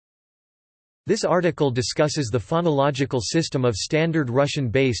This article discusses the phonological system of Standard Russian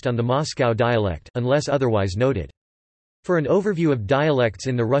based on the Moscow dialect, unless otherwise noted. For an overview of dialects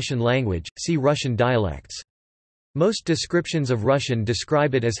in the Russian language, see Russian dialects. Most descriptions of Russian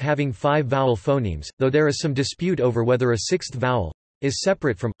describe it as having 5 vowel phonemes, though there is some dispute over whether a 6th vowel is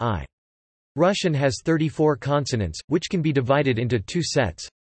separate from I. Russian has 34 consonants, which can be divided into 2 sets.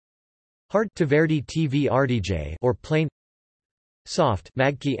 Hard or plain, soft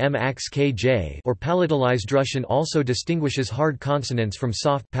or palatalized. Russian also distinguishes hard consonants from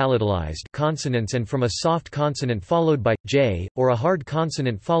soft palatalized consonants and from a soft consonant followed by j, or a hard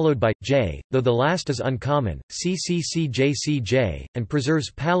consonant followed by j, though the last is uncommon. CCCJCJ, and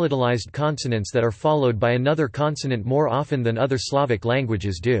preserves palatalized consonants that are followed by another consonant more often than other Slavic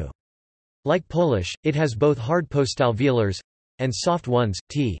languages do. Like Polish, it has both hard postalveolars and soft ones,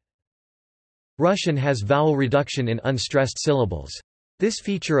 t. Russian has vowel reduction in unstressed syllables. This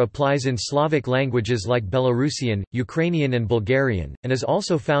feature applies in Slavic languages like Belarusian, Ukrainian and Bulgarian, and is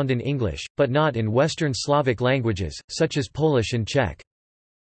also found in English, but not in Western Slavic languages, such as Polish and Czech.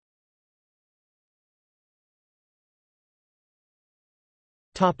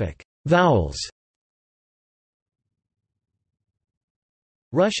 Vowels.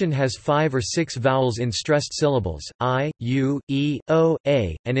 Russian has 5 or 6 vowels in stressed syllables, I, U, E, O,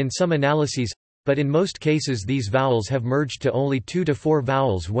 A, and in some analyses, but in most cases these vowels have merged to only 2 to 4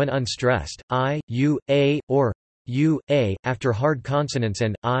 vowels when unstressed, I, U, A, or U, A, after hard consonants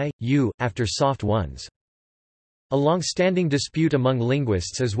and I, U, after soft ones. A long-standing dispute among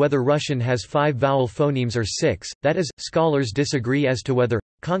linguists is whether Russian has 5 vowel phonemes or 6, that is, scholars disagree as to whether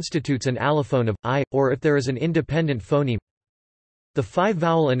constitutes an allophone of I, or if there is an independent phoneme. The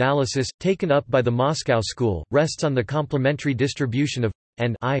 5-vowel analysis, taken up by the Moscow school, rests on the complementary distribution of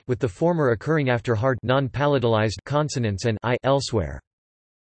and I, with the former occurring after hard non-palatalized consonants and I elsewhere.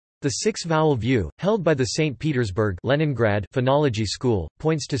 The 6-vowel view, held by the St. Petersburg Leningrad Phonology School,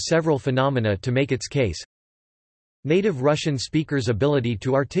 points to several phenomena to make its case. Native Russian speakers' ability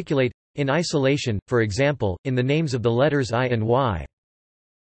to articulate in isolation, for example, in the names of the letters I and Y.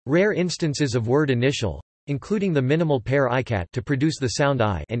 Rare instances of word initial, including the minimal pair icat to produce the sound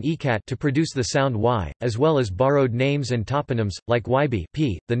I and ecat to produce the sound Y, as well as borrowed names and toponyms, like Yb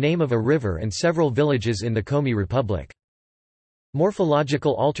p, the name of a river and several villages in the Komi Republic.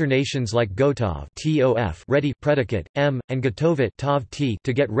 Morphological alternations like gotov (tof) ready predicate m and gotovit tov t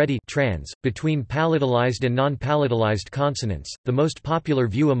to get ready trans between palatalized and non-palatalized consonants. The most popular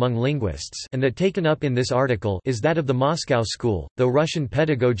view among linguists and that taken up in this article is that of the Moscow school. Though Russian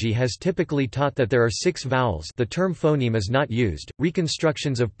pedagogy has typically taught that there are 6 vowels, the term phoneme is not used.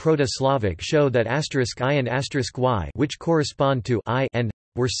 Reconstructions of Proto-Slavic show that *I and *Y, which correspond to I and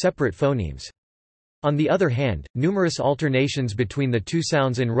were separate phonemes. On the other hand, numerous alternations between the 2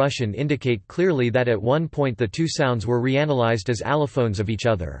 sounds in Russian indicate clearly that at one point the 2 sounds were reanalyzed as allophones of each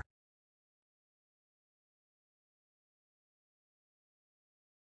other.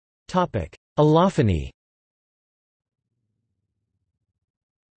 Allophony.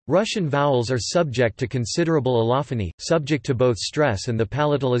 Russian vowels are subject to considerable allophony, subject to both stress and the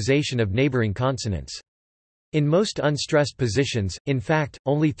palatalization of neighboring consonants. In most unstressed positions, in fact,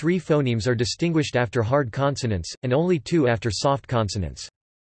 only 3 phonemes are distinguished after hard consonants, and only 2 after soft consonants.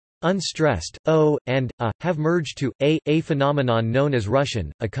 Unstressed, o, and a, have merged to a phenomenon known as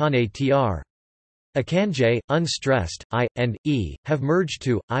Russian, akane tr. Akanje, unstressed, I, and e, have merged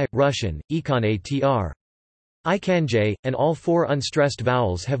to I, Russian, ikane tr. Ikanje, and all 4 unstressed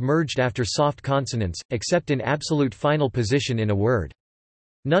vowels have merged after soft consonants, except in absolute final position in a word.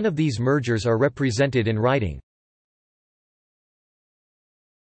 None of these mergers are represented in writing.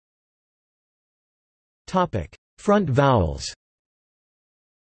 Front vowels.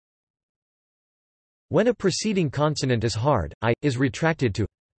 When a preceding consonant is hard, I, is retracted to.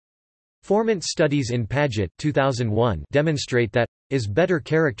 Formant studies in Paget 2001 demonstrate that is better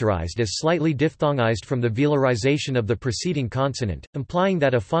characterized as slightly diphthongized from the velarization of the preceding consonant, implying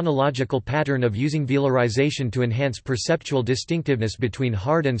that a phonological pattern of using velarization to enhance perceptual distinctiveness between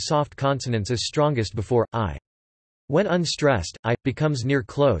hard and soft consonants is strongest before I. When unstressed, I becomes near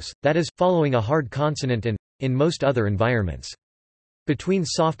close, that is, following a hard consonant and in most other environments. Between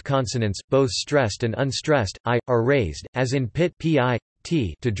soft consonants, both stressed and unstressed, I are raised, as in pit pi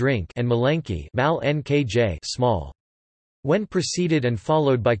t to drink and malenki mal nkj small. When preceded and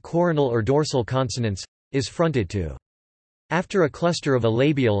followed by coronal or dorsal consonants, is fronted to. After a cluster of a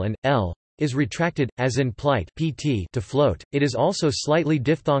labial and l is retracted, as in plight pt to float. It is also slightly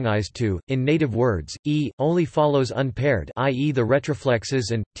diphthongized to. In native words, e only follows unpaired, i.e., the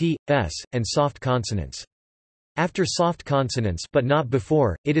retroflexes and t, s, and soft consonants. After soft consonants but not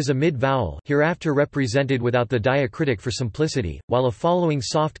before, it is a mid-vowel, hereafter represented without the diacritic for simplicity, while a following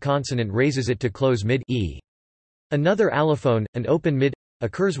soft consonant raises it to close mid-e. Another allophone, an open mid,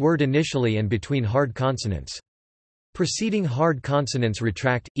 occurs word initially and between hard consonants. Preceding hard consonants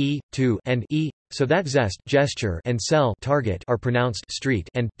retract e, to, and e, so that zest, gesture, and sell, target, are pronounced street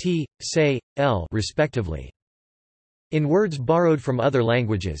and t, say, l, respectively. In words borrowed from other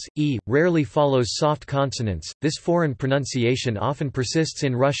languages, e rarely follows soft consonants. This foreign pronunciation often persists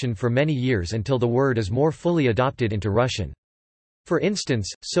in Russian for many years until the word is more fully adopted into Russian. For instance,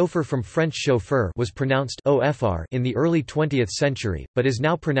 chauffeur from French chauffeur was pronounced ofr in the early 20th century, but is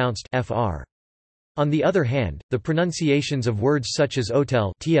now pronounced fr. On the other hand, the pronunciations of words such as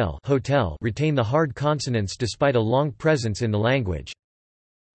hotel, tl, hotel retain the hard consonants despite a long presence in the language.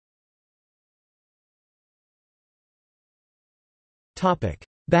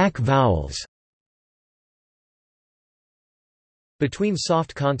 Back vowels. Between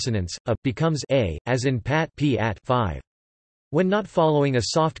soft consonants, a becomes a, as in pat, p at 5. When not following a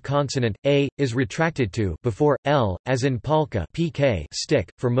soft consonant, a is retracted to before l, as in polka, pk,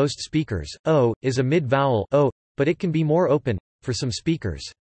 stick. For most speakers, o is a mid-vowel o, but it can be more open for some speakers.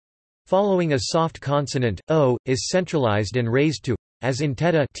 Following a soft consonant, o is centralized and raised to, as in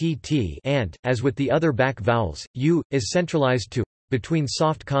teta, tt, and as with the other back vowels, u is centralized to between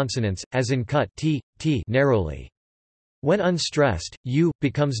soft consonants, as in cut, t, narrowly. When unstressed, u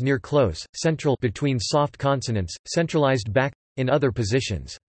becomes near close, central between soft consonants, centralized back in other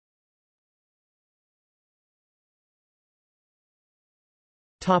positions.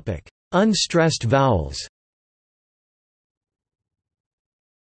 Topic: Unstressed vowels.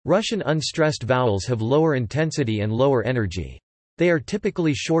 Russian unstressed vowels have lower intensity and lower energy. They are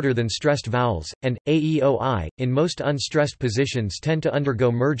typically shorter than stressed vowels, and aeoi, in most unstressed positions tend to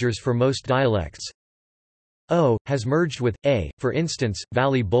undergo mergers for most dialects. O has merged with a, for instance,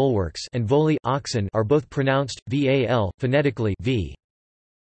 valley bulwarks and voli oxen are both pronounced val, phonetically v.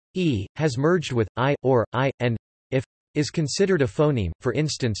 E has merged with I, or I, and if is considered a phoneme, for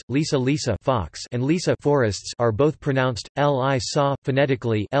instance, Lisa fox and Lisa forests are both pronounced li saw,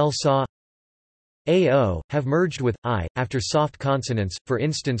 phonetically l saw. Ao have merged with I after soft consonants, for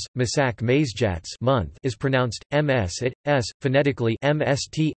instance, Masak Mazejats month is pronounced ms it, s, phonetically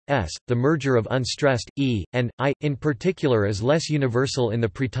mst, s. The merger of unstressed e and I in particular is less universal in the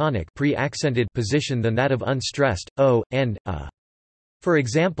pretonic pre-accented position than that of unstressed o and a. For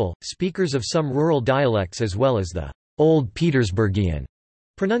example, speakers of some rural dialects as well as the Old Petersburgian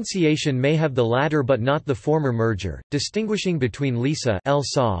pronunciation may have the latter but not the former merger, distinguishing between Lisa L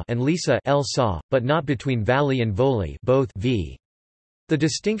saw and Lisa L saw, but not between valley and voli, both v. The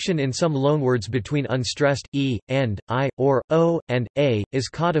distinction in some loanwords between unstressed e and I, or o and a, is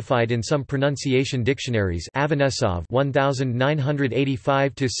codified in some pronunciation dictionaries. Avanesov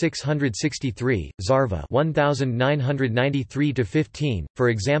 1985-663, Zarva 1993-15, for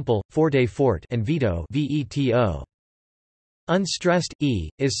example, forte fort and veto veto. Unstressed e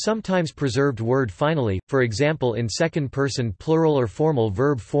is sometimes preserved word finally, for example in second-person plural or formal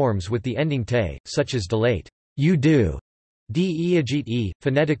verb forms with the ending te, such as delate, you do, de-ajit e,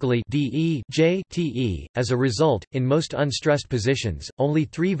 phonetically de-j-te. As a result, in most unstressed positions, only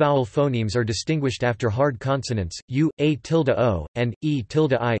three vowel phonemes are distinguished after hard consonants, u, a tilde o, and e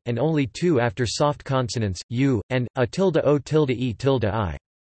tilde I, and only two after soft consonants, u, and a tilde o tilde e tilde I.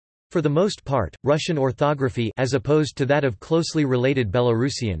 For the most part, Russian orthography as opposed to that of closely related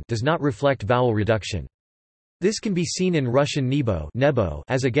Belarusian does not reflect vowel reduction. This can be seen in Russian nebo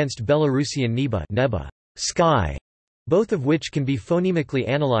as against Belarusian neba sky, both of which can be phonemically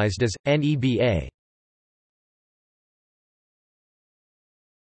analyzed as neba.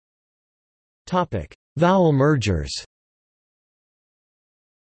 Topic: Vowel mergers.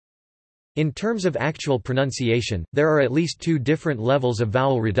 In terms of actual pronunciation, there are at least two different levels of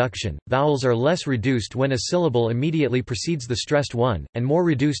vowel reduction. Vowels are less reduced when a syllable immediately precedes the stressed one, and more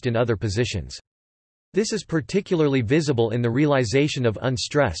reduced in other positions. This is particularly visible in the realization of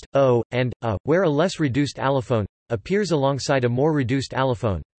unstressed o and a, where a less reduced allophone appears alongside a more reduced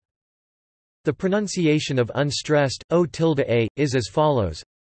allophone. The pronunciation of unstressed o tilde a is as follows.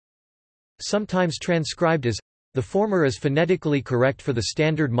 Sometimes transcribed as. The former is phonetically correct for the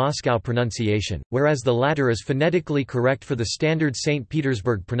standard Moscow pronunciation, whereas the latter is phonetically correct for the standard St.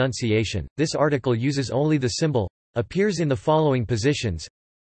 Petersburg pronunciation. This article uses only the symbol, appears in the following positions.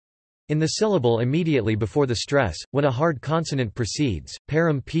 In the syllable immediately before the stress, when a hard consonant precedes,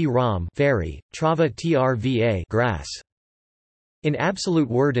 param p ram fairy, trava trva grass. In absolute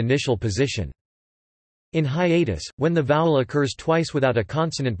word initial position. In hiatus, when the vowel occurs twice without a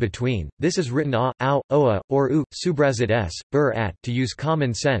consonant between, this is written a, ow, oa, or u, subrazit s, bur at, to use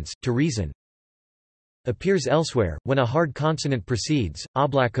common sense, to reason. Appears elsewhere, when a hard consonant precedes,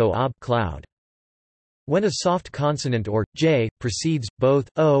 oblako ob, cloud. When a soft consonant or j precedes, both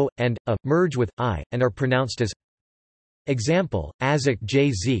o and a merge with I, and are pronounced as. Example, azak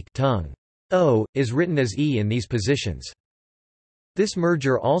j zeek tongue. O is written as e in these positions. This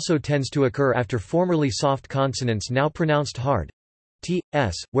merger also tends to occur after formerly soft consonants now pronounced hard. T,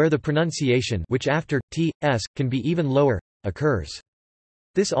 s, where the pronunciation which after t, s, can be even lower, occurs.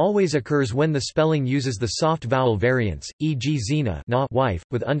 This always occurs when the spelling uses the soft vowel variants, e.g. Zina na wife,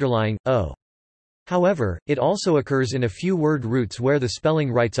 with underlying o. However, it also occurs in a few word roots where the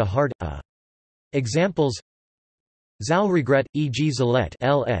spelling writes a hard a. Examples: Zal regret, e.g. zalet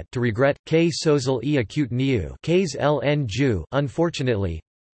l-et to regret, k sozel e acute niu k's ln ju unfortunately.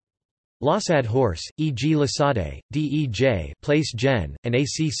 Lasad horse, e.g. lasade, dej place gen, and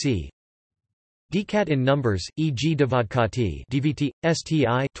acc. Decat in numbers, e.g. devadkati dvt,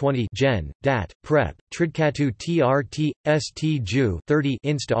 sti 20 gen, dat, prep, tridkatu trt, st ju 30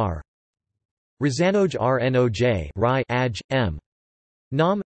 inst r. Razanoj rnoj rai aj, m.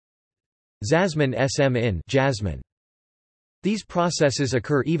 Nam Zasmin sm in jasmine. These processes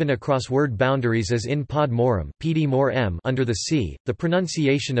occur even across word boundaries as in pod morum pd more m under the c. The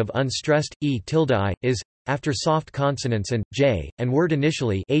pronunciation of unstressed e tilde I is after soft consonants and j and word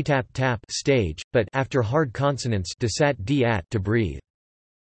initially a tap tap stage, but after hard consonants desat d at to breathe.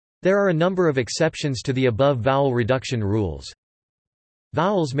 There are a number of exceptions to the above vowel reduction rules.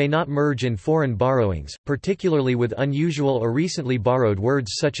 Vowels may not merge in foreign borrowings, particularly with unusual or recently borrowed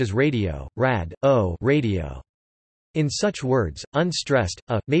words such as radio, rad, o radio. In such words, unstressed,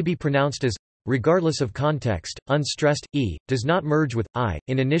 a, may be pronounced as, regardless of context. Unstressed, e, does not merge with, I,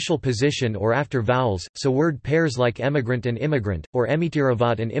 in initial position or after vowels, so word pairs like emigrant and immigrant, or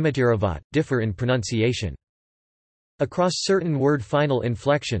emitiravat and imitiravat, differ in pronunciation. Across certain word final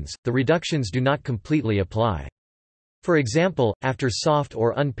inflections, the reductions do not completely apply. For example, after soft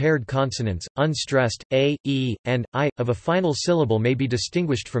or unpaired consonants, unstressed, a, e, and I, of a final syllable may be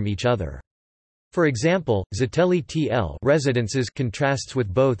distinguished from each other. For example, Zatelli tl residences contrasts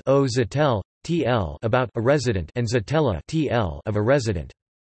with both o Zatel, tl about a resident and Zatella tl of a resident.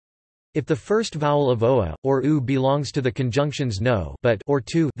 If the first vowel of oa, or u belongs to the conjunctions no but or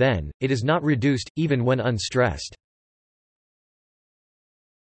to then, it is not reduced, even when unstressed.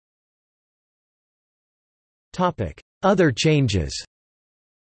 Other changes.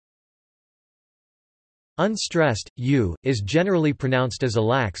 Unstressed, u, is generally pronounced as a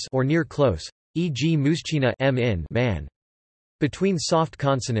lax or near close, e.g. muschina m in man. Between soft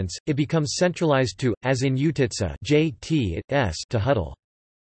consonants, it becomes centralized to, as in utitsa jt it s to huddle.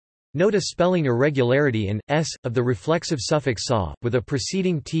 Note a spelling irregularity in s of the reflexive suffix sa, with a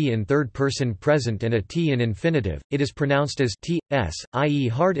preceding t in third person present and a t in infinitive. It is pronounced as t s, i.e.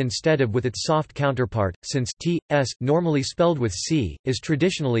 hard instead of with its soft counterpart, since t s, normally spelled with c, is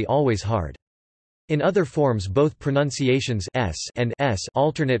traditionally always hard. In other forms both pronunciations s and s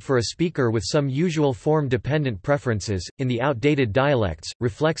alternate for a speaker with some usual form-dependent preferences. In the outdated dialects,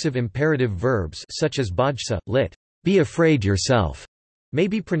 reflexive imperative verbs such as bajsa, lit. Be afraid yourself, may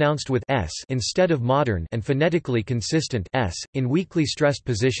be pronounced with s instead of modern and phonetically consistent s. In weakly stressed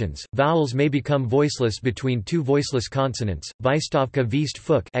positions, vowels may become voiceless between two voiceless consonants. Vystavka vist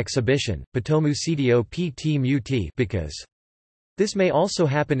fuk exhibition, potomu cdo pt muti because. This may also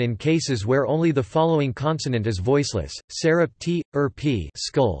happen in cases where only the following consonant is voiceless, serap t, p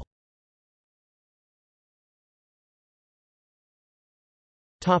skull.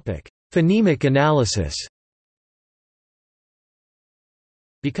 Phonemic analysis.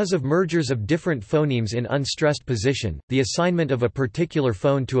 Because of mergers of different phonemes in unstressed position, the assignment of a particular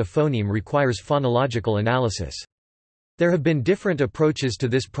phone to a phoneme requires phonological analysis. There have been different approaches to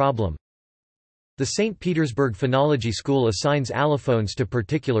this problem. The St. Petersburg Phonology School assigns allophones to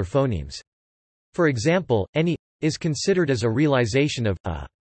particular phonemes. For example, any is considered as a realization of a.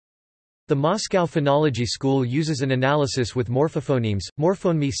 The Moscow Phonology School uses an analysis with morphophonemes,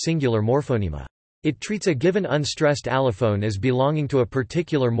 morphoneme singular morphonema. It treats a given unstressed allophone as belonging to a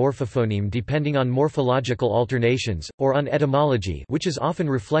particular morphophoneme depending on morphological alternations, or on etymology, which is often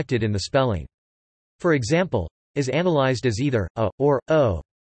reflected in the spelling. For example, is analyzed as either a or o.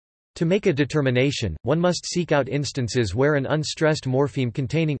 To make a determination, one must seek out instances where an unstressed morpheme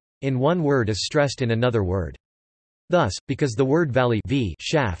containing in one word is stressed in another word. Thus, because the word valley v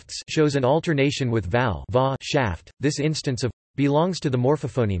shafts shows an alternation with val va shaft, this instance of belongs to the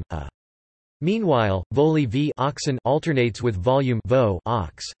morphophoneme a. Meanwhile, voli v oxen alternates with volume vo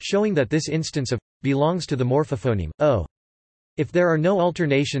ox, showing that this instance of belongs to the morphophoneme o. If there are no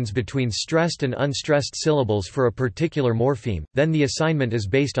alternations between stressed and unstressed syllables for a particular morpheme, then the assignment is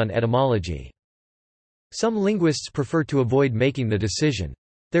based on etymology. Some linguists prefer to avoid making the decision.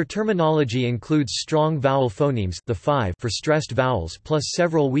 Their terminology includes strong vowel phonemes, the 5 for stressed vowels, plus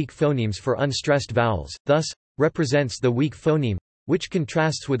several weak phonemes for unstressed vowels, thus represents the weak phoneme, which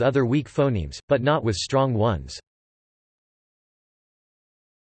contrasts with other weak phonemes, but not with strong ones.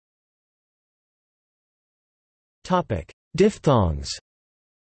 Diphthongs.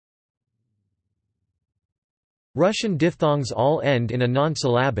 Russian diphthongs all end in a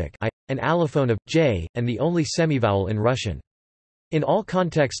non-syllabic I, an allophone of j, and the only semivowel in Russian. In all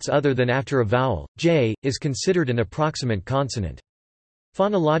contexts other than after a vowel, j is considered an approximant consonant.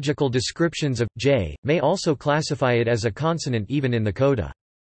 Phonological descriptions of j may also classify it as a consonant even in the coda.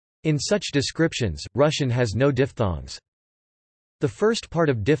 In such descriptions, Russian has no diphthongs. The first part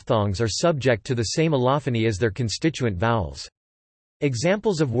of diphthongs are subject to the same allophony as their constituent vowels.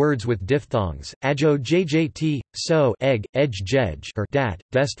 Examples of words with diphthongs: ajo jjt, so, egg, edge jej, or dat,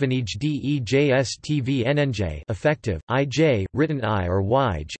 destvanij dejstvnj effective, ij, written I or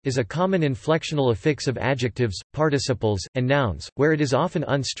yj, is a common inflectional affix of adjectives, participles, and nouns, where it is often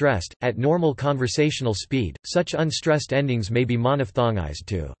unstressed. At normal conversational speed, such unstressed endings may be monophthongized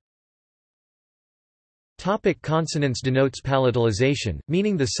to. Consonants denotes palatalization,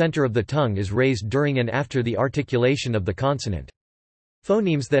 meaning the center of the tongue is raised during and after the articulation of the consonant.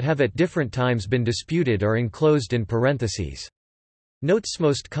 Phonemes that have at different times been disputed are enclosed in parentheses. Notes: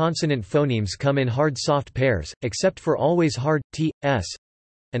 most consonant phonemes come in hard-soft pairs, except for always hard, t, s,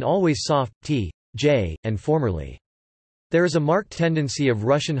 and always soft, t, j, and formerly. There is a marked tendency of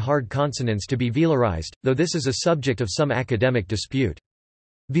Russian hard consonants to be velarized, though this is a subject of some academic dispute.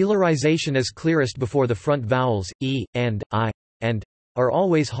 Velarization is clearest before the front vowels, e, and, I, and are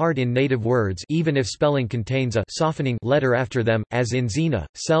always hard in native words even if spelling contains a softening letter after them, as in Zina,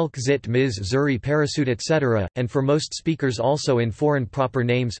 Selk Zit Ms Zuri Parasut etc., and for most speakers also in foreign proper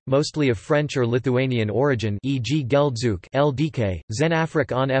names, mostly of French or Lithuanian origin, e.g. Geldzuk LDK,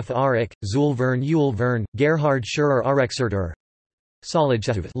 Zenafrik on Frik, Zulvern Ulvern, Gerhard Schurer Arexerter.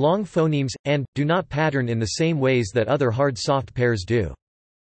 Long phonemes, and, do not pattern in the same ways that other hard-soft pairs do.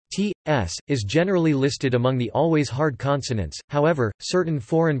 T, s, is generally listed among the always hard consonants, however, certain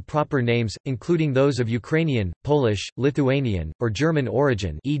foreign proper names, including those of Ukrainian, Polish, Lithuanian, or German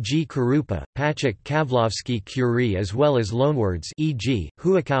origin e.g. Karupa, Pachak Kavlovsky Curie as well as loanwords e.g.,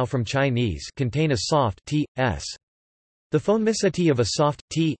 Huakao from Chinese contain a soft t, s. The phonemicity of a soft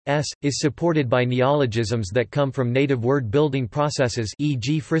t, s, is supported by neologisms that come from native word-building processes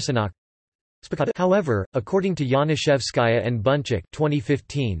e.g. Frisanok. However, according to Yanishevskaya and Bunchik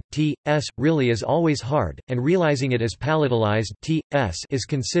 2015, t, s, really is always hard, and realizing it as palatalized t, s is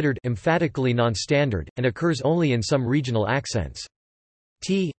considered emphatically non-standard, and occurs only in some regional accents.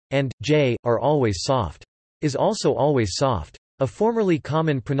 T, and, j, are always soft. Is also always soft. A formerly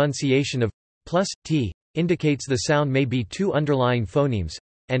common pronunciation of plus t indicates the sound may be two underlying phonemes,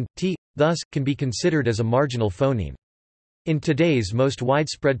 and t, thus, can be considered as a marginal phoneme. In today's most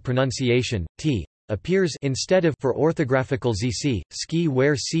widespread pronunciation, t appears instead of for orthographical zc, ski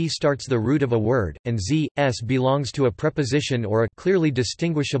where c starts the root of a word, and z, s belongs to a preposition or a clearly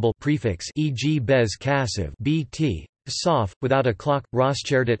distinguishable prefix e.g. bez kassiv bt, sof, without a clock,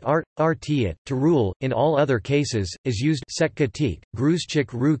 roscherdit art, artiat, to rule, in all other cases, is used sekkatik,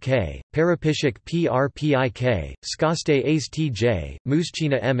 gruzchik ru k, parapishik prpik, skaste astj,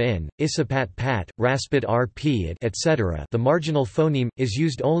 muschina min, isapat pat, raspit rp etc. The marginal phoneme, is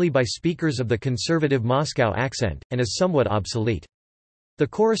used only by speakers of the conservative Moscow accent, and is somewhat obsolete. The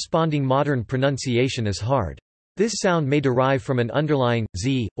corresponding modern pronunciation is hard. This sound may derive from an underlying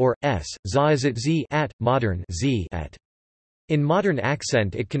z or s, za is it z at, modern z at. In modern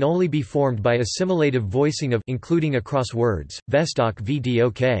accent it can only be formed by assimilative voicing of including across words, vestok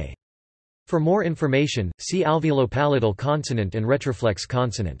vdok. For more information, see alveolopalatal consonant and retroflex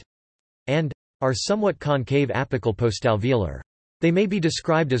consonant. And are somewhat concave apical postalveolar. They may be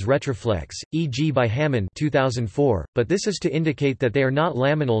described as retroflex, e.g. by Hammond 2004, but this is to indicate that they are not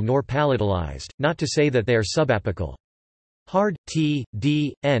laminal nor palatalized, not to say that they are subapical. Hard t,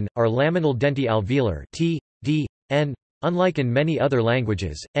 d, n are laminal denti-alveolar t, d, n. Unlike in many other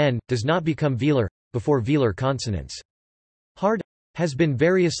languages, n does not become velar before velar consonants. Hard has been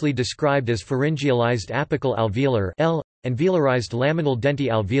variously described as pharyngealized apical alveolar l and velarized laminal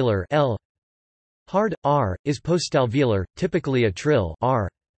denti-alveolar l. Hard r is postalveolar, typically a trill r.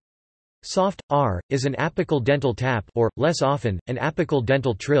 Soft r is an apical dental tap or, less often, an apical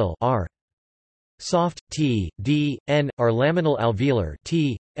dental trill r. Soft t, d, n are laminal alveolar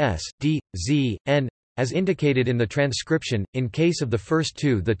t, s, d, z, n. As indicated in the transcription, in case of the first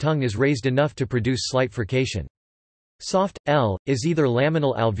two the tongue is raised enough to produce slight frication. Soft l is either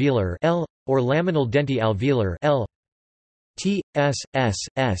laminal alveolar l or laminal denti-alveolar l. T, s, s,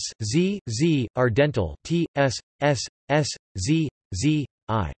 s, z, z are dental t, s, s, s, z, z,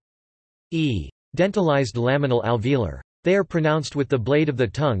 I, e. Dentalized laminal alveolar. They are pronounced with the blade of the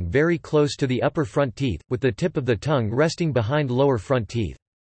tongue very close to the upper front teeth, with the tip of the tongue resting behind lower front teeth.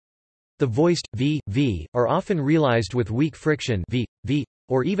 The voiced v, v are often realized with weak friction v, v,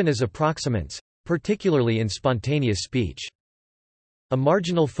 or even as approximants, particularly in spontaneous speech. A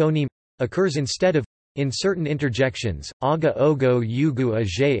marginal phoneme occurs instead of in certain interjections, aga ogo yugu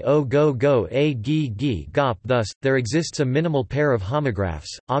a ogo go a gi gop. Thus, there exists a minimal pair of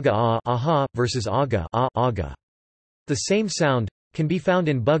homographs, aga aha versus aga aga. The same sound can be found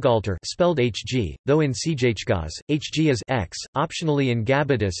in bugalter spelled hg, though in cjhgas, hg is x, optionally in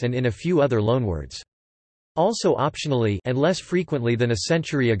gabatus and in a few other loanwords. Also optionally and less frequently than a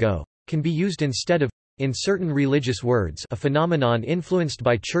century ago, can be used instead of in certain religious words, a phenomenon influenced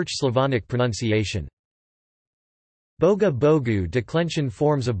by Church Slavonic pronunciation. Boga bogu declension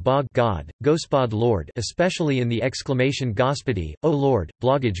forms of bog God, Gospod Lord, especially in the exclamation Gospodi, O Lord,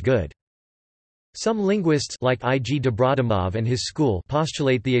 blogage good. Some linguists like I. G. Dobrodimov and his school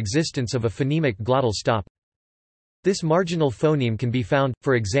postulate the existence of a phonemic glottal stop. This marginal phoneme can be found,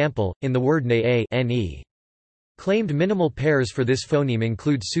 for example, in the word ne. Claimed minimal pairs for this phoneme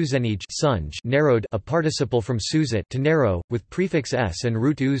include suzenij sunj narrowed a participle from suzet to narrow, with prefix s and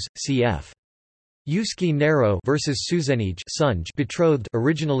root uz, cf. Uski narrow versus suzenij sunj betrothed,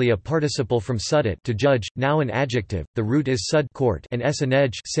 originally a participle from sudet to judge, now an adjective. The root is sud court and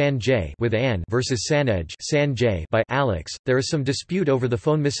sanej sanj with an versus sanej sanj by Alex. There is some dispute over the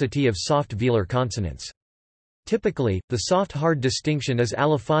phonemicity of soft velar consonants. Typically, the soft-hard distinction is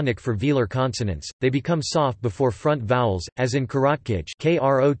allophonic for velar consonants. They become soft before front vowels, as in karotkij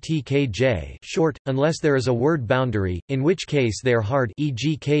krotkj short, unless there is a word boundary, in which case they are hard,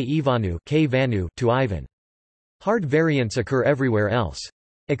 e.g. k Ivanu to Ivan. Hard variants occur everywhere else.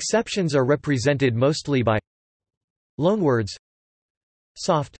 Exceptions are represented mostly by loanwords.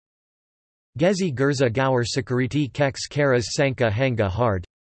 Soft Gezi Gurza Gower Sakariti Kex Karas Sanka Hanga hard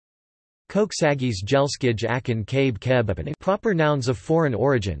Koksagis Jelskij Akin Kabe Kebapan proper nouns of foreign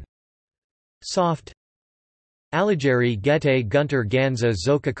origin. Soft Alligeri Gete Gunter Ganza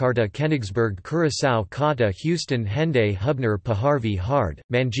Zokakarta Königsberg Curaçao Kata Houston Hende Hubner Paharvi Hard,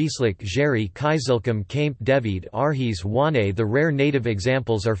 Manjislik Jerry Kaisilkum Kaimp David Arhis Wane. The rare native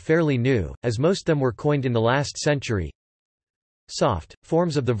examples are fairly new, as most them were coined in the last century. Soft,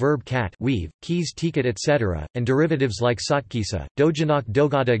 forms of the verb cat weave, keys tikat etc., and derivatives like sotkisa, dojanak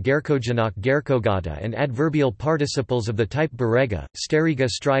dogata gerkojanak gerkogata and adverbial participles of the type berega, steriga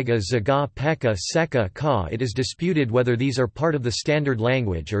striga zaga peka seka ka. It is disputed whether these are part of the standard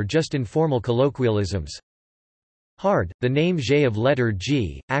language or just informal colloquialisms. Hard, the name J of letter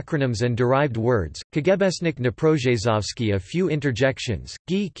G, acronyms and derived words, Kagebesnik Naprozhezovsky. A few interjections,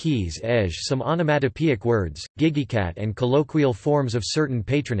 gi keys some onomatopoeic words, gigikat and colloquial forms of certain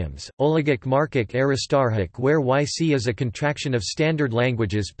patronyms, Oligik Markic Aristarchik where yc is a contraction of standard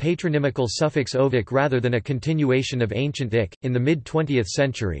languages, patronymical suffix ovik rather than a continuation of ancient ik. In the mid-20th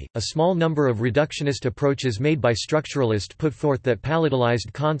century, a small number of reductionist approaches made by structuralists put forth that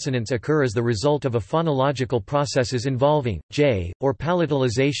palatalized consonants occur as the result of a phonological process involving j, or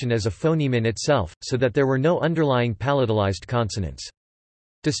palatalization as a phoneme in itself, so that there were no underlying palatalized consonants.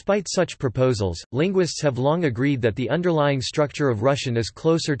 Despite such proposals, linguists have long agreed that the underlying structure of Russian is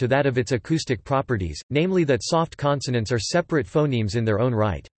closer to that of its acoustic properties, namely that soft consonants are separate phonemes in their own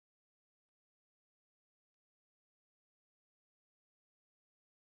right.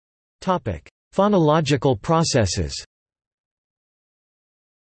 Phonological processes.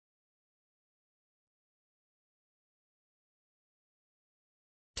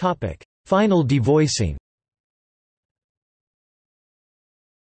 Final devoicing.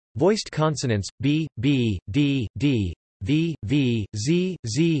 Voiced consonants b, b, d, d, v, v, z,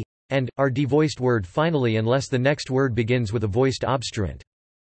 z, and are devoiced word finally unless the next word begins with a voiced obstruent.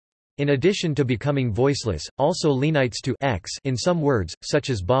 In addition to becoming voiceless, also lenites to x in some words, such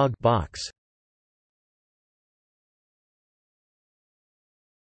as bog, box.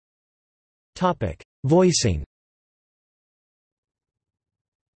 Voicing.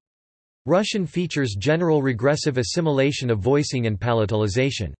 Russian features general regressive assimilation of voicing and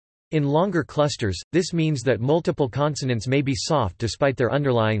palatalization. In longer clusters, this means that multiple consonants may be soft despite their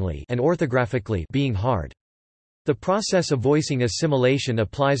underlyingly and orthographically being hard. The process of voicing assimilation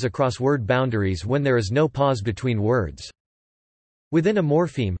applies across word boundaries when there is no pause between words. Within a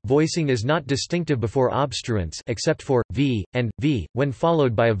morpheme, voicing is not distinctive before obstruents except for v and v when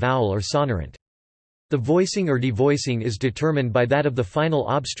followed by a vowel or sonorant. The voicing or devoicing is determined by that of the final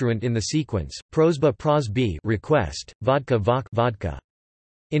obstruent in the sequence: prosba pros b request, vodka vok vodka.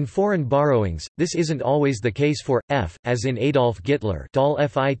 In foreign borrowings, this isn't always the case for f, as in Adolf Gittler, Dol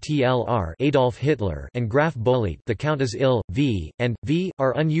Fitlr, Adolf Hitler, and Graf Bolit. The count is ill. V and v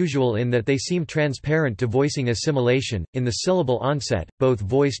are unusual in that they seem transparent to voicing assimilation. In the syllable onset, both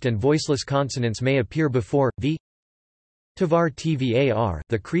voiced and voiceless consonants may appear before v. Tvar tvar,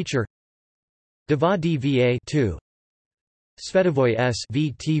 the creature. Dva dva 2. Svetovoy s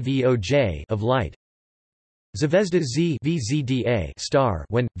vtvoj of light. Zvezda z vzda star.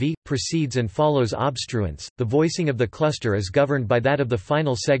 When v precedes and follows obstruents, the voicing of the cluster is governed by that of the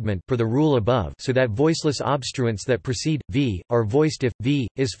final segment per the rule above, so that voiceless obstruents that precede v are voiced if v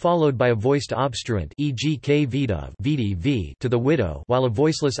is followed by a voiced obstruent, e.g. k vidov v to the widow, while a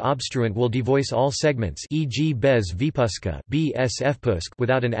voiceless obstruent will devoice all segments, e.g. bez vipuska bsfpusk,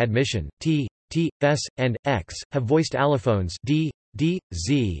 without an admission. T, s, and x have voiced allophones d,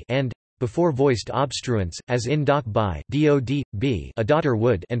 z, and before voiced obstruents, as in doc by dod, b a daughter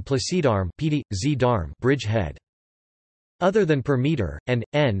would, and placidarm pd, z-darm bridge head. Other than per meter, and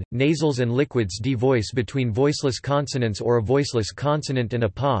n, nasals and liquids devoice between voiceless consonants or a voiceless consonant and a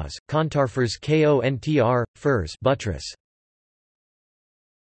pause. Contarfers kontr, furs buttress.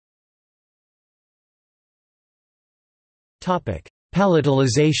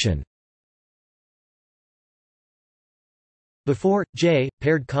 Palatalization. Before j,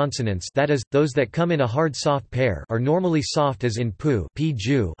 paired consonants, that is, those that come in a hard-soft pair, are normally soft, as in pu,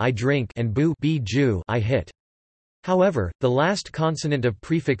 I drink, and bu, I hit. However, the last consonant of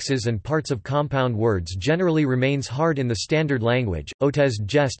prefixes and parts of compound words generally remains hard in the standard language. Otes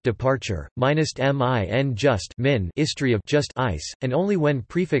jest departure, -min just min istry of just ice, and only when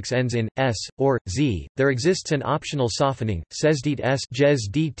prefix ends in s or z, there exists an optional softening, sesdet s jes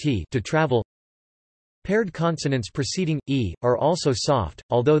dt to travel. Paired consonants preceding e are also soft,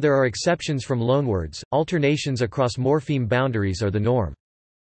 although there are exceptions from loanwords. Alternations across morpheme boundaries are the norm.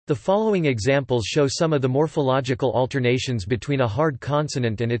 The following examples show some of the morphological alternations between a hard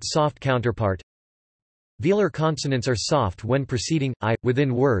consonant and its soft counterpart. Velar consonants are soft when preceding I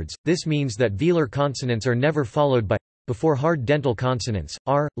within words. This means that velar consonants are never followed by before hard dental consonants.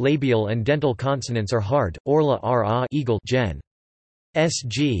 R, labial and dental consonants are hard. Orla ra eagle gen.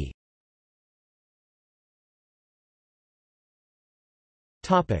 Sg.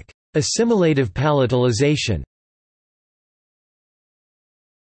 Assimilative palatalization.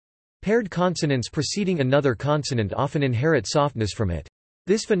 Paired consonants preceding another consonant often inherit softness from it.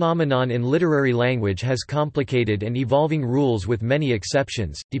 This phenomenon in literary language has complicated and evolving rules with many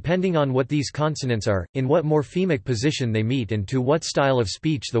exceptions, depending on what these consonants are, in what morphemic position they meet, and to what style of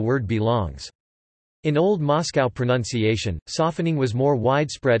speech the word belongs. In Old Moscow pronunciation, softening was more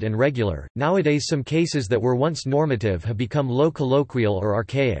widespread and regular. Nowadays, some cases that were once normative have become low colloquial or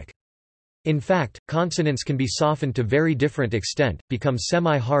archaic. In fact, consonants can be softened to very different extent, become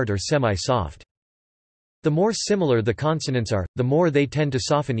semi-hard or semi-soft. The more similar the consonants are, the more they tend to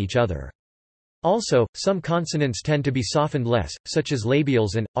soften each other. Also, some consonants tend to be softened less, such as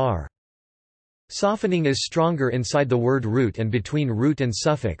labials and r. Softening is stronger inside the word root and between root and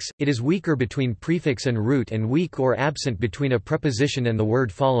suffix, it is weaker between prefix and root, and weak or absent between a preposition and the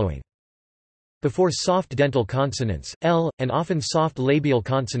word following. Before soft dental consonants, l, and often soft labial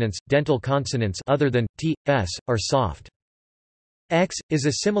consonants, dental consonants other than t, s, are soft. X is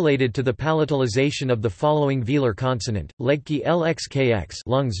assimilated to the palatalization of the following velar consonant, legki lxkx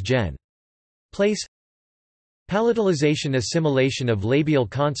lungs gen. Place. Palatalization assimilation of labial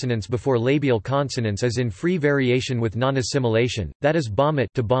consonants before labial consonants is in free variation with non-assimilation, that is bomit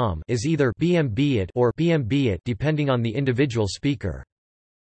to bomb is either bmbit or bmbit depending on the individual speaker.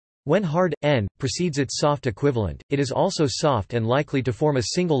 When hard n precedes its soft equivalent, it is also soft and likely to form a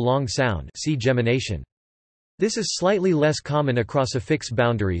single long sound. See gemination. This is slightly less common across affix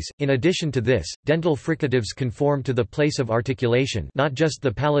boundaries. In addition to this, dental fricatives conform to the place of articulation, not just the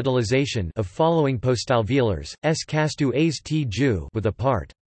palatalization of following postalveolars, s castu as t ju with a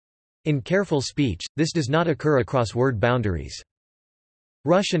part. In careful speech, this does not occur across word boundaries.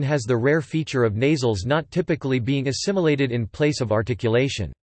 Russian has the rare feature of nasals not typically being assimilated in place of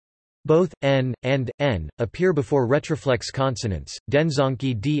articulation. Both n and n appear before retroflex consonants.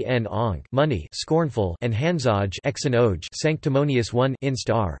 Denzonki dn onk money scornful and hanzoj x and oj sanctimonious one inst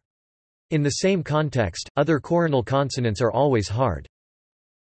r. In the same context, other coronal consonants are always hard.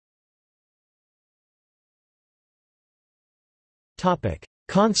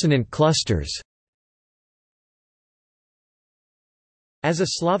 Consonant clusters. As a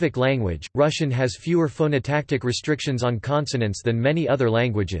Slavic language, Russian has fewer phonotactic restrictions on consonants than many other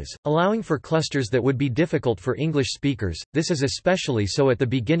languages, allowing for clusters that would be difficult for English speakers. This is especially so at the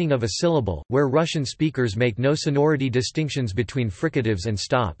beginning of a syllable, where Russian speakers make no sonority distinctions between fricatives and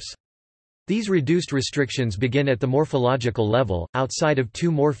stops. These reduced restrictions begin at the morphological level, outside of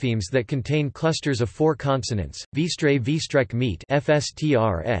two morphemes that contain clusters of four consonants, vstre vstrek meet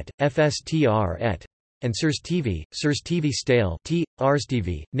fstr et, fstr et, and Surstivi stale t,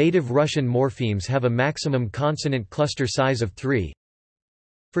 Arstivi. Native Russian morphemes have a maximum consonant cluster size of 3.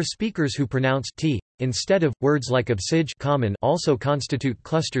 For speakers who pronounce t instead of, words like obsij common also constitute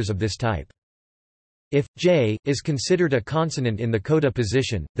clusters of this type. If j is considered a consonant in the coda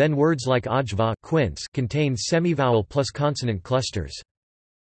position, then words like ajva quince contain semivowel plus consonant clusters.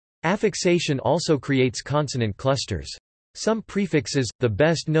 Affixation also creates consonant clusters. Some prefixes, the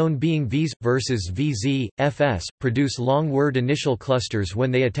best known being vs versus vz, fs, produce long word initial clusters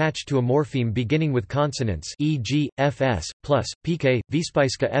when they attach to a morpheme beginning with consonants, e.g., fs plus pk,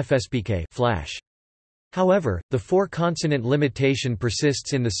 vspiska fspk flash. However, the four-consonant limitation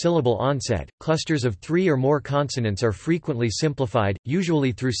persists in the syllable onset. Clusters of 3 or more consonants are frequently simplified,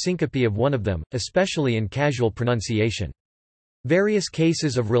 usually through syncope of one of them, especially in casual pronunciation. Various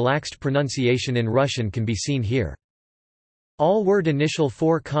cases of relaxed pronunciation in Russian can be seen here. All word initial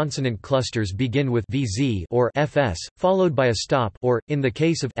four-consonant clusters begin with vz or fs, followed by a stop or, in the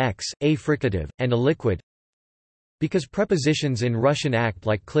case of x, a fricative, and a liquid. Because prepositions in Russian act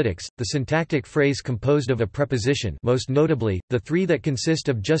like clitics, the syntactic phrase composed of a preposition, most notably, the 3 that consist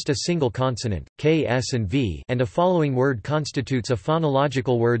of just a single consonant, k, s and v, and a following word constitutes a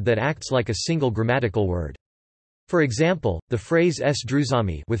phonological word that acts like a single grammatical word. For example, the phrase s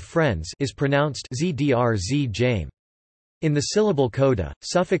druzami with friends is pronounced zdrz jame. In the syllable coda,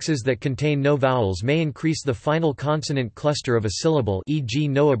 suffixes that contain no vowels may increase the final consonant cluster of a syllable, e.g.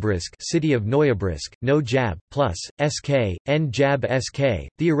 Novobrisk, city of Novobrisk, no jab, plus, sk, n jab sk,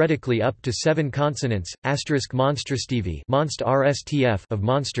 theoretically up to 7 consonants, asterisk monstrestivi monst rstf of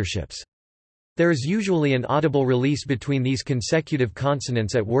monsterships. There is usually an audible release between these consecutive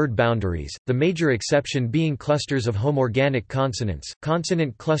consonants at word boundaries, the major exception being clusters of homoorganic consonants.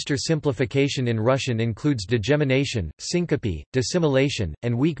 Consonant cluster simplification in Russian includes degemination, syncope, dissimilation,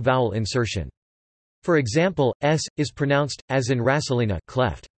 and weak vowel insertion. For example, s is pronounced, as in Rasalina,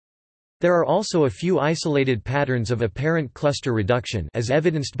 cleft. There are also a few isolated patterns of apparent cluster reduction as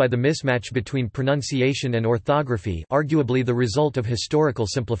evidenced by the mismatch between pronunciation and orthography, arguably the result of historical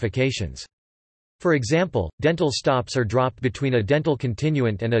simplifications. For example, dental stops are dropped between a dental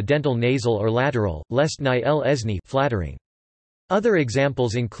continuant and a dental nasal or lateral, lest ni el esni flattering. Other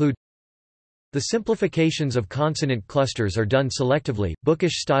examples include the simplifications of consonant clusters are done selectively.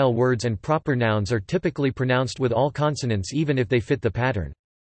 Bookish-style words and proper nouns are typically pronounced with all consonants even if they fit the pattern.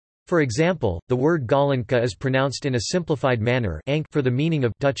 For example, the word galenka is pronounced in a simplified manner for the meaning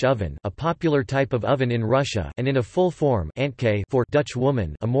of Dutch oven, a popular type of oven in Russia, and in a full form for Dutch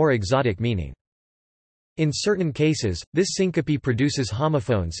woman, a more exotic meaning. In certain cases, this syncope produces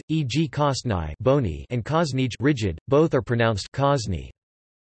homophones, e.g. kostny bony and koznij rigid, both are pronounced kozni.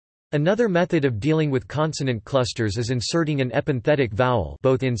 Another method of dealing with consonant clusters is inserting an epenthetic vowel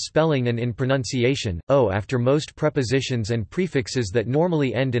both in spelling and in pronunciation, o after most prepositions and prefixes that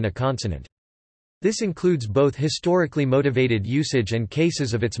normally end in a consonant. This includes both historically motivated usage and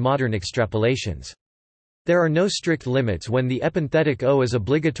cases of its modern extrapolations. There are no strict limits when the epenthetic o is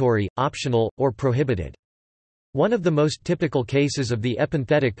obligatory, optional, or prohibited. One of the most typical cases of the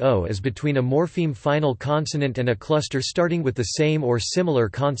epenthetic o is between a morpheme final consonant and a cluster starting with the same or similar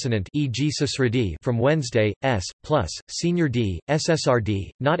consonant, e.g. sasradi from Wednesday, s, plus, senior d, ssrd,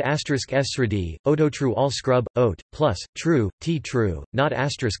 not asterisk srd, ototru all scrub, ot, plus, true, t true, not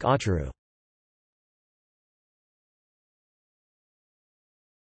asterisk otru.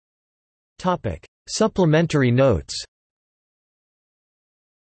 Supplementary notes.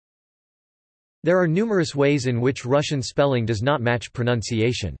 There are numerous ways in which Russian spelling does not match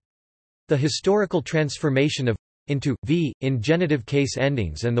pronunciation. The historical transformation of into v in genitive case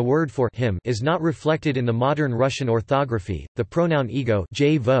endings and the word for him is not reflected in the modern Russian orthography. The pronoun ego,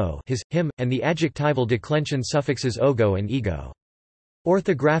 his, him, and the adjectival declension suffixes ogo and ego.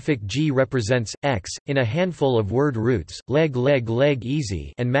 Orthographic g represents x in a handful of word roots: leg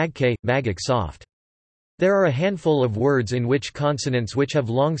easy and magke, magic soft. There are a handful of words in which consonants which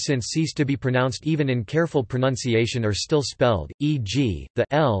have long since ceased to be pronounced even in careful pronunciation are still spelled, e.g., the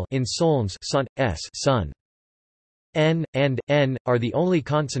l in solns sun, s sun. N and n are the only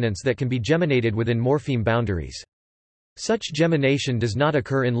consonants that can be geminated within morpheme boundaries. Such gemination does not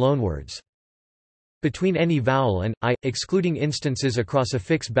occur in loanwords. Between any vowel and I, excluding instances across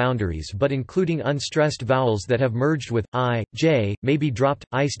affix boundaries but including unstressed vowels that have merged with I, J, may be dropped.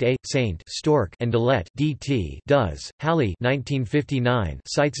 Iced a, saint, stork, and delet dt does. Halley 1959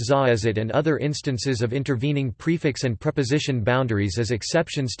 cites zaizit and other instances of intervening prefix and preposition boundaries as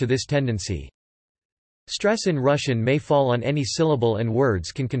exceptions to this tendency. Stress in Russian may fall on any syllable and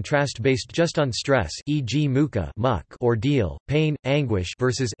words can contrast based just on stress, e.g. muka muck, ordeal, pain, anguish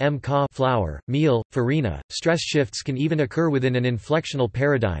versus mka flour, meal, farina. Stress shifts can even occur within an inflectional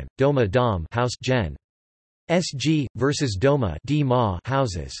paradigm, doma dom house gen. Sg versus doma d ma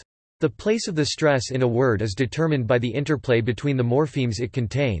houses. The place of the stress in a word is determined by the interplay between the morphemes it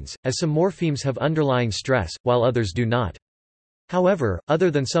contains, as some morphemes have underlying stress, while others do not. However,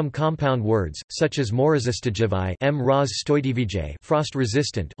 other than some compound words, such as morazistajivai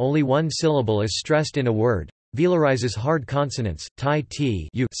frost-resistant, only one syllable is stressed in a word. Velarizes hard consonants, tai t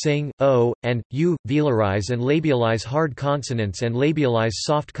u sing, o, and u, velarize and labialize hard consonants and labialize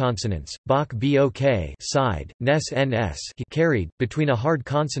soft consonants, bok bok side, nes ns carried, between a hard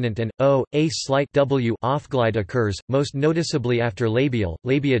consonant and, o, a slight w offglide occurs, most noticeably after labial,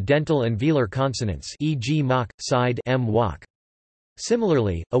 labia dental and velar consonants e.g. mock, side m wok.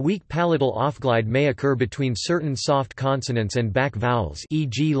 Similarly, a weak palatal offglide may occur between certain soft consonants and back vowels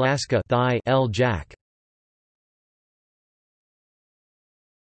e.g. laska thigh, l jack.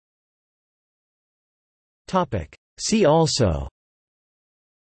 See also: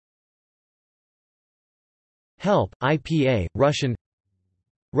 Help, IPA, Russian,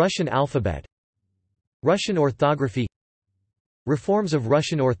 Russian alphabet, Russian orthography, Reforms of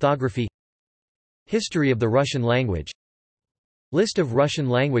Russian orthography, History of the Russian language, List of Russian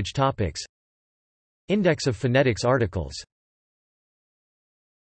language topics, Index of phonetics articles.